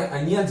 હવે મારે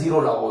અહીંયા 0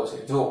 લાવવો છે.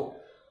 જો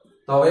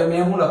તો હવે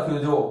મેં શું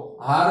લખ્યું? જો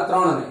હાર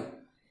 3 ને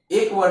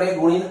 1 વડે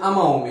ગુણીને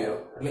આમાં ઉમેરો,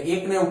 એટલે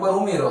 1 ને ઉપર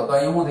ઉમેરો તો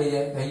અહીંયા શું થઈ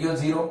જાય? થઈ ગયો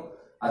 0.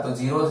 આ તો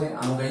 0 છે,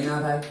 આનું કઈ ના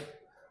થાય.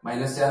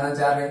 -4 ના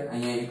 4 રહે,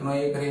 અહીંયા 1 નો 1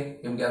 રહે,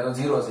 કેમ કે આ તો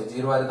 0 છે.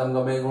 0 વાળે તમે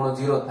ગમે ગુણો 0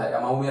 જ થાય,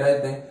 આમાં ઉમેરાય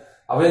જ નહીં.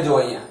 હવે જો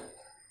અહીંયા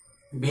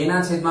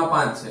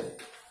 2/5 છે.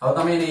 હવે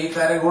તમે એને 1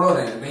 વારે ગુણો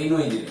ને એટલે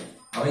એનું જ રહે.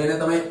 હવે એને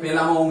તમે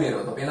પેલામાં ઉમેરો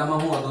તો પેલામાં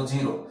શું હતું?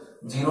 0.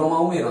 0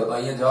 માં ઉમેરો તો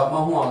અહીંયા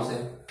જવાબમાં શું આવશે?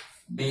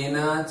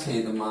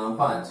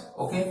 2/5.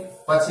 ઓકે,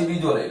 પછી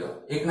બીજો લઈ લો.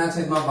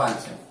 1/5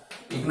 છે.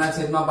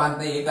 1/5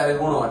 ને 1 વારે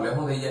ગુણો એટલે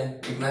શું થઈ જાય?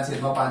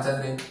 1/5 જ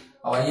રહે.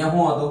 હવે અહીંયા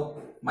શું હતું?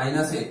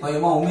 -1, તો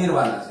એમાં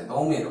ઉમેરવાના છે, તો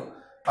ઉમેરો.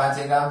 5 ×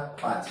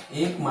 5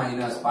 1 -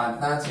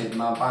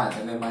 5/5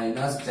 એટલે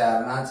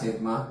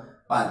 -4/5.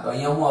 તો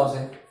અહીંયા શું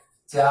આવશે?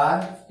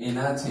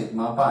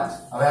 4/5.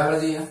 હવે આગળ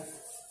જઈએ.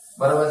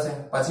 બરોબર છે.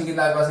 પછી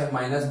કેટલા આવ્યા છે?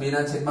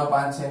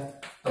 -2/5 છે.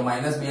 તો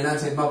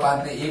 -2/5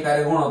 ને 1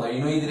 વારે ગુણો તો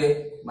એનું જ રહે,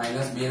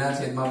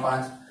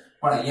 -2/5.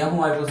 પણ અહીંયા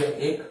શું આવ્યું છે?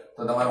 1.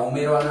 તો તમારે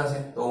ઉમેરવાના છે,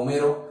 તો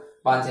ઉમેરો.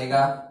 5 ×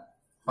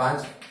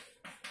 5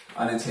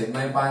 અને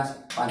છેદમાં 5.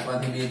 5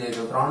 માંથી 2 જાય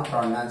તો 3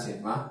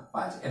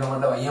 3/5. એનો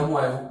મતલબ અહીંયા શું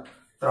આવ્યું?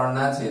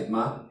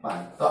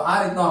 3/5. તો આ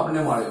રીતનો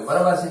આપણને મળ્યો.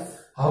 બરાબર છે.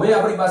 હવે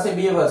આપણી પાસે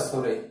બે વસ્તુ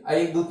રહી. આ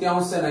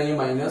 1/2 છે ને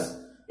અહીંયા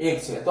 -1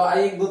 છે. તો આ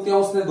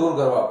 1/2 ને દૂર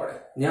કરવા પડે.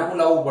 ત્યાં શું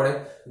લાવવું પડે?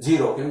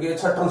 0, કેમ કે એ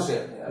છઠ્ઠું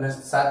સ્ટેપ છે અને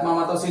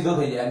 7માં તો સીધું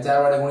થઈ જાય. 4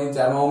 વડે ગુણીને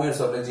 4 માં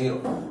ઉમેરશો એટલે 0.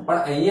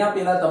 પણ અહીંયા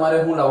પેલા તમારે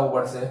શું લાવવું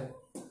પડશે?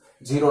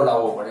 0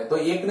 લાવવો પડે. તો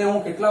 1 ને હું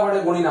કેટલા વડે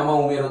ગુણીને આમાં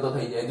ઉમેરો તો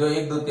થઈ જાય? જો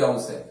 1/2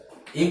 છે,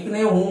 1 ને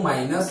હું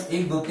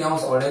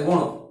 -1/2 વડે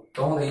ગુણો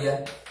તો શું થઈ જાય?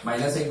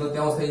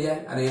 -1/2 થઈ જાય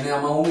અને એને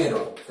આમાં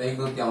ઉમેરો તો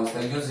 1/2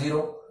 થઈ ગયું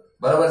 0.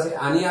 બરાબર છે.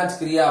 આની આ જ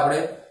ક્રિયા આપણે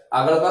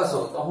આગળ કરશો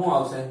તો શું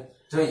આવશે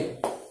જોઈએ.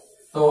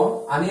 તો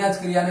આની આ જ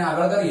ક્રિયાને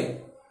આગળ કરીએ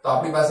તો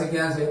આપણી પાસે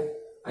ક્યાં છે?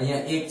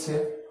 અહીંયા 1 છે.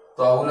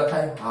 તો આવું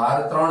લખાય, હાર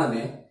 3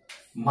 ને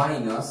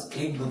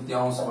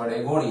 -1/2 વડે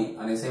ગુણી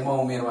અને શેમાં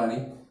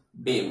ઉમેરવાની?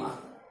 2 માં.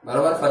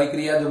 બરાબર, ફરી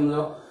ક્રિયા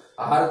સમજો.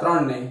 હાર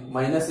 3 ને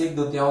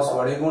 -1/2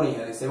 વડે ગુણી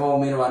અને શેમાં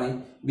ઉમેરવાની?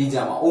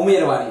 બીજામાં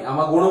ઉમેરવાની.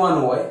 આમાં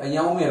ગુણવાનું હોય,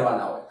 અહીંયા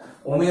ઉમેરવાના હોય.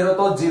 ઉમેરો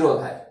તો 0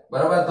 થાય.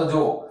 બરાબર, તો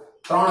જો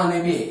 3 અને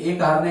 2 એક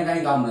હાર ને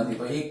કઈ કામ નથી,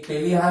 તો એક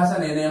પેલી હાર છે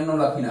ને એને એમનો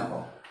લખી નાખો.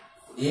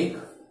 1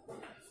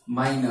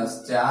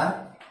 -4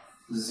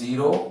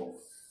 0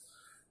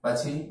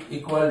 પછી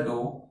ઇક્વલ ટુ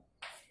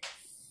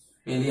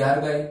પેલી હાર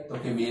ગઈ તો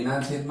કે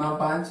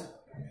 2/5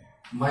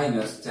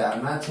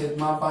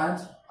 -4/5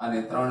 અને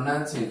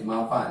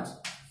 3/5.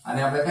 અને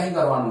આપણે કઈ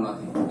કરવાનું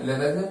નથી, એટલે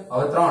હવે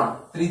 3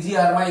 ત્રીજી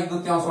હારમાં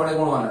 1/2 વડે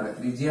ગુણવાના, એટલે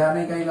ત્રીજી હાર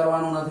ને કઈ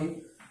કરવાનું નથી,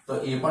 તો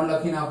એ પણ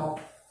લખી નાખો.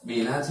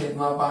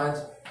 2/5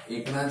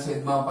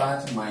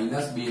 1/5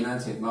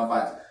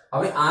 -2/5.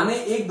 હવે આને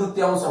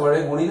 1/2 વડે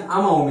ગુણીને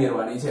આમાં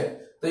ઉમેરવાની છે.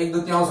 તો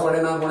 1/2 વડે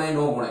ના ગુણાય,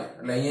 નો ગુણાય,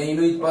 એટલે અહીંયા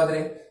એનું જ પદ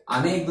રહે.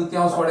 આને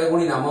 1/2 વડે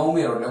ગુણીને આમાં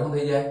ઉમેરો એટલે શું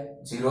થઈ જાય?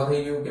 0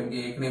 થઈ ગયું, કેમ કે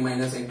 1 ને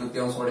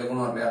 -1/2 વડે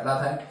ગુણો એટલે આટલા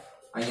થાય.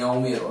 અહીંયા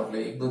ઉમેરો એટલે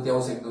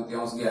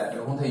 1/2 ગયા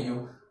એટલે શું થઈ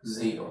ગયું?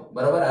 0.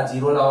 બરાબર, આ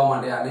 0 લાવવા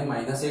માટે આને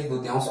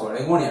 -1/2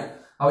 વડે ગુણ્યા.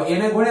 હવે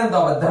એને ગુણ્યા તો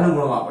આ બધાને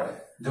ગુણવા પડે.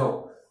 જો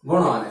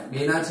ગુણો આને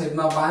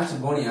 2/5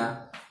 ગુણ્યા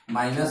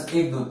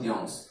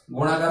 -1/2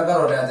 ગુણાકાર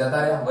કરો એટલે આ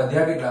જતા રહ્યા.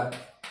 વધ્યા કેટલા?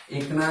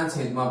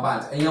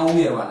 1/5. અહીંયા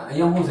ઉમેરવાના.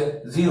 અહીંયા શું છે?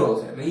 0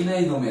 છે એટલે એને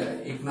જ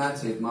ઉમેરાય.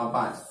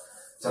 1/5.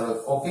 ચલો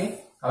ઓકે.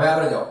 હવે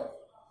આગળ જાઓ.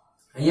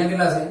 અહીંયા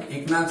કેટલા છે?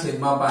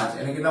 1/5.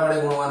 એને કેટલા વડે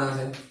ગુણવાના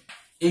છે?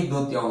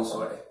 1/2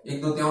 વડે.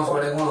 1/2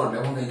 વડે ગુણો એટલે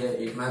શું થઈ જાય?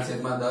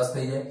 1/10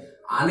 થઈ જાય.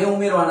 આને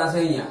ઉમેરવાના છે.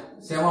 અહીંયા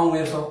શેમાં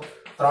ઉમેરશો?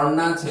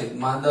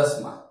 3/10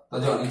 માં. તો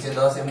જો નીચે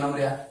 10 એમનેમ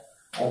રહ્યા,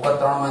 ઉપર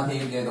 3 માંથી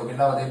 1 જાય તો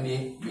કેટલા વધે?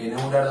 2 ને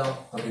ઉડાડ દો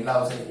તો કેટલા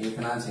આવશે?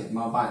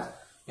 1/5.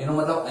 એનો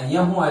મતલબ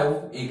અહીંયા શું આવ્યું?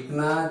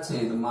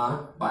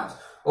 1/5.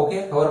 ઓકે,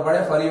 ખબર પડે?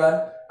 ફરીવાર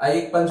આ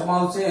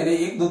 1/5 છે એને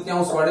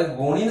 1/2 વડે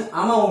ગુણીને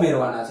આમાં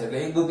ઉમેરવાના છે. એટલે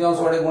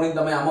 1/2 વડે ગુણીને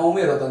તમે આમાં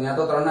ઉમેરો તો ત્યાં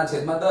તો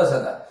 3/10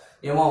 હતા,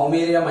 એમાં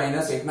ઉમેર્યા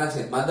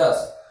 -1/10.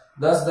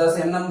 10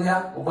 એમનેમ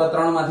થયા, ઉપર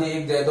 3 માંથી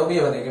 1 જાય તો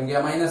 2 વધે, કેમ કે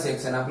આ -1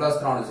 છે અને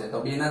 +3 છે, તો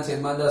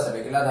 2/10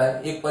 એટલે કેટલા થાય?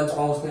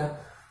 1/5 થયા.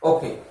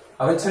 ઓકે,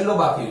 હવે છેલ્લો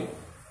બાકી રહ્યો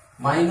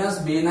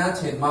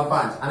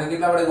 -2/5. આને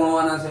કેટલા વડે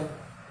ગુણવાના છે?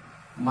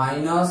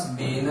 -2/5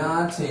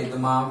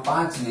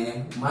 ને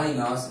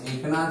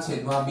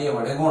 -1/2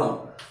 વડે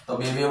ગુણો તો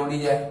 2 2 ઉડી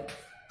જાય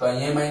તો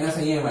અહીંયા માઈનસ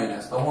અહીંયા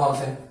માઈનસ તો શું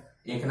આવશે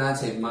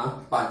 1/5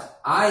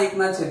 આ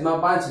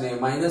 1/5 ને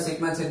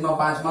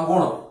 -1/5 માં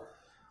ગુણો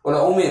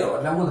ઓલો ઉમેરો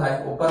એટલે શું થાય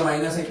ઉપર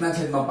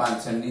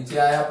 -1/5 છે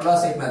નીચે આયા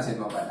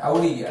 +1/5 આ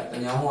ઉડી ગયા તો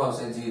અહીંયા શું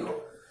આવશે 0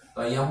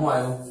 તો અહીંયા શું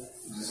આવ્યું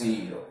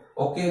 0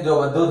 ઓકે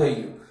જો બધું થઈ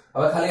ગયું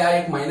હવે ખાલી આ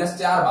એક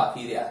 -4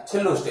 બાકી રહ્યા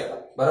છેલ્લું સ્ટેપ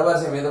બરાબર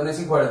છે મેં તમને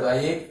શીખવાડ્યું તો આ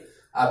 1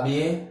 આ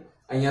 2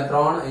 અહીંયા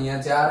 3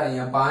 અહીંયા 4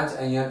 અહીંયા 5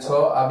 અહીંયા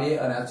 6 આ 2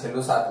 અને આ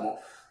છેલ્લું 7મું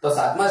તો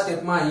 7મા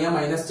સ્ટેપમાં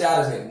અહીંયા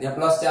 -4 છે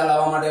ત્યાં +4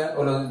 લાવવા માટે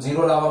ઓલો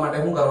 0 લાવવા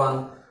માટે શું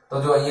કરવાનું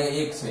તો જો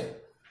અહીંયા 1 છે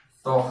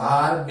તો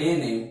હાર 2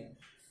 ને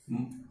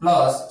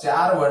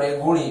 +4 વડે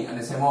ગુણી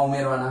અને શેમાં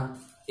ઉમેરવાના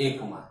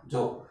 1 માં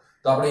જો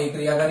તો આપણે એ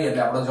ક્રિયા કરીએ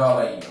એટલે આપણો જવાબ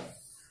આવી ગયો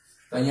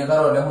તો અહીંયા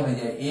કરો એટલે શું થઈ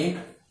જાય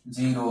 1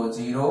 0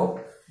 0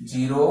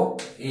 0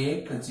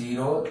 1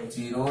 0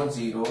 0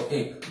 0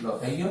 1 લો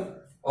થઈ ગયો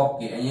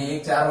ઓકે અહીંયા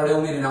 1 4 વડે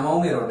ઉમેરીને આમાં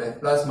ઉમેરો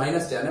એટલે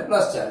 +-4 ને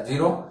 +4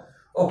 0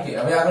 ઓકે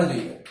હવે આગળ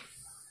જોઈએ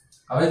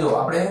હવે જો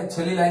આપણે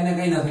છેલ્લી લાઈનને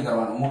કઈ નથી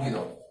કરવાનું મૂકી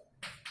દો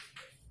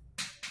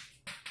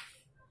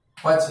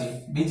પછી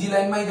બીજી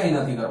લાઈનમાં કઈ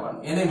નથી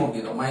કરવાનું એને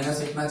મૂકી દો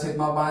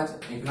 -1/5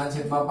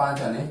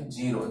 1/5 અને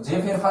 0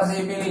 જે ફેરફાર છે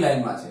એ પહેલી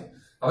લાઈનમાં છે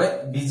હવે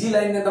બીજી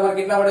લાઈનને તમારે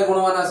કેટલા વડે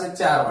ગુણવાના છે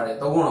 4 વડે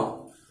તો ગુણો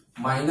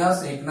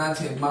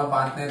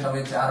 -1/5 ને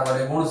તમે 4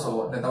 વડે ગુણશો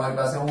એટલે તમારી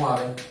પાસે શું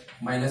આવે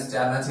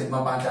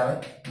 -4/5 આવે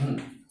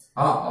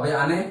હા હવે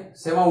આને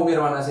શેમાં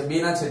ઉમેરવાના છે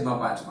 2/5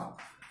 માં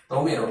તો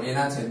ઉમેરો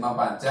 2/5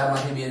 4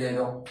 માંથી 2 જાય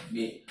તો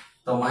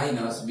 2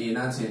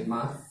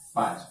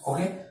 -2/5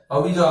 ઓકે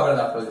હવે બીજો આગળ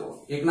દાખલો જુઓ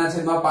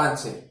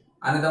 1/5 છે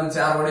આને તમે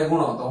 4 વડે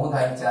ગુણો તો શું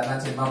થાય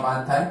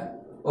 4/5 થાય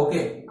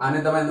ઓકે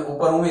આને તમે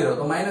ઉપર ઉમેરો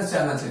તો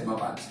 -4/5 છે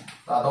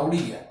તો આ તો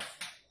ઉડી ગયા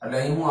એટલે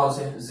અહીં શું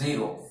આવશે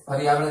 0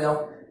 ફરી આગળ જાઓ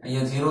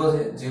અહીંયા 0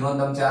 છે 0 ને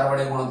તમે 4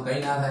 વડે ગુણો તો કઈ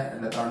ના થાય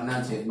એટલે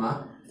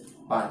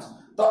 3/5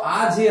 તો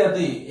આ જે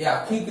હતી એ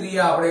આખી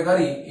ક્રિયા આપણે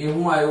કરી એ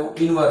શું આવ્યું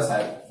ઇન્વર્સ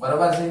આવ્યું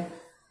બરાબર છે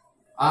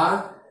આ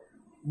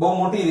બહુ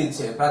મોટી રીત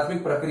છે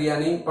પ્રાથમિક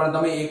પ્રક્રિયાની પણ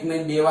તમે 1 ને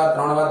 2 વાર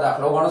 3 વાર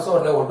દાખલો ગણશો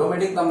એટલે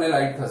ઓટોમેટિક તમને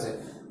લાઈટ થશે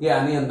કે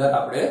આની અંદર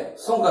આપણે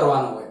શું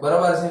કરવાનું હોય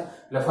બરાબર છે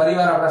એટલે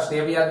ફરીવાર આપણા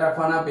સ્ટેપ યાદ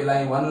રાખવાના પહેલા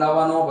અહીં 1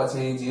 લાવવાનો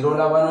પછી અહીં 0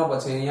 લાવવાનો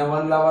પછી અહીંયા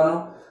 1 લાવવાનો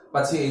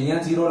પછી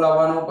અહીંયા 0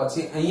 લાવવાનો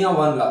પછી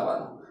અહીંયા 1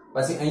 લાવવાનો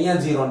પછી અહીંયા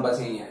 0 અને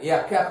પછી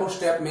અહીંયા એ આખું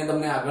સ્ટેપ મેં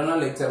તમને આગળના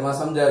લેક્ચરમાં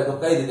સમજાવ્યું તો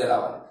કઈ રીતે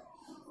લાવવાનું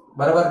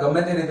બરાબર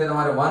ગમે તે રીતે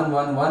તમારે 1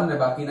 1 1 ને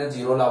બાકીના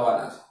 0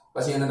 લાવવાના છે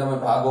પછી એને તમે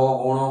ભાગો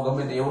ગુણો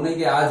ગમે તે એવું નહીં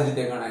કે આ જ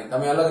રીતે ગણાય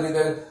તમે અલગ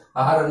રીતે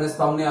આહાર અને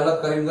સ્તંભને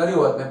અલગ કરીને કર્યું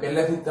હોત ને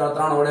પહેલેથી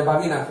 3 વડે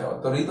ભાગી નાખ્યો હોત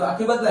તો રીત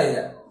આખી બદલાઈ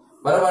જાય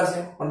બરાબર છે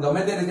પણ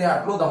ગમે તે રીતે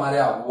આટલું તમારે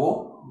આવવું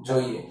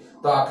જોઈએ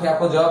તો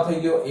આખો જવાબ થઈ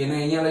ગયો એને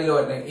અહીંયા લઈ લો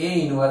એટલે a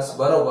ઇન્વર્સ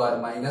બરોબર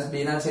 -2/5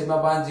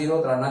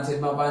 0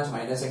 3/5 -1/5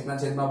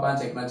 1/5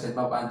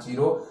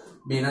 0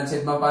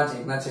 2/5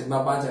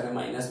 1/5 અને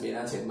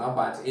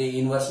 -2/5 a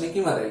ઇન્વર્સ ની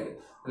કિંમત આવી ગઈ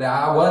એટલે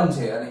આ 1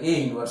 છે અને a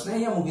ઇન્વર્સ ને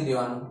અહીંયા મૂકી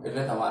દેવાનું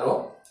એટલે તમારો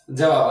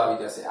જવાબ આવી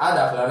જશે આ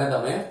દાખલાને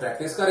તમે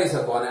પ્રેક્ટિસ કરી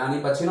શકો અને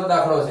આની પછીનો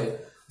દાખલો છે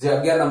જે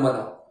 11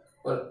 નંબરનો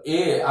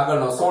એ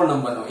આગળનો 16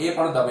 નંબરનો એ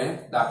પણ તમે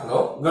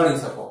દાખલો ગણી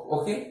શકો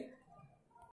ઓકે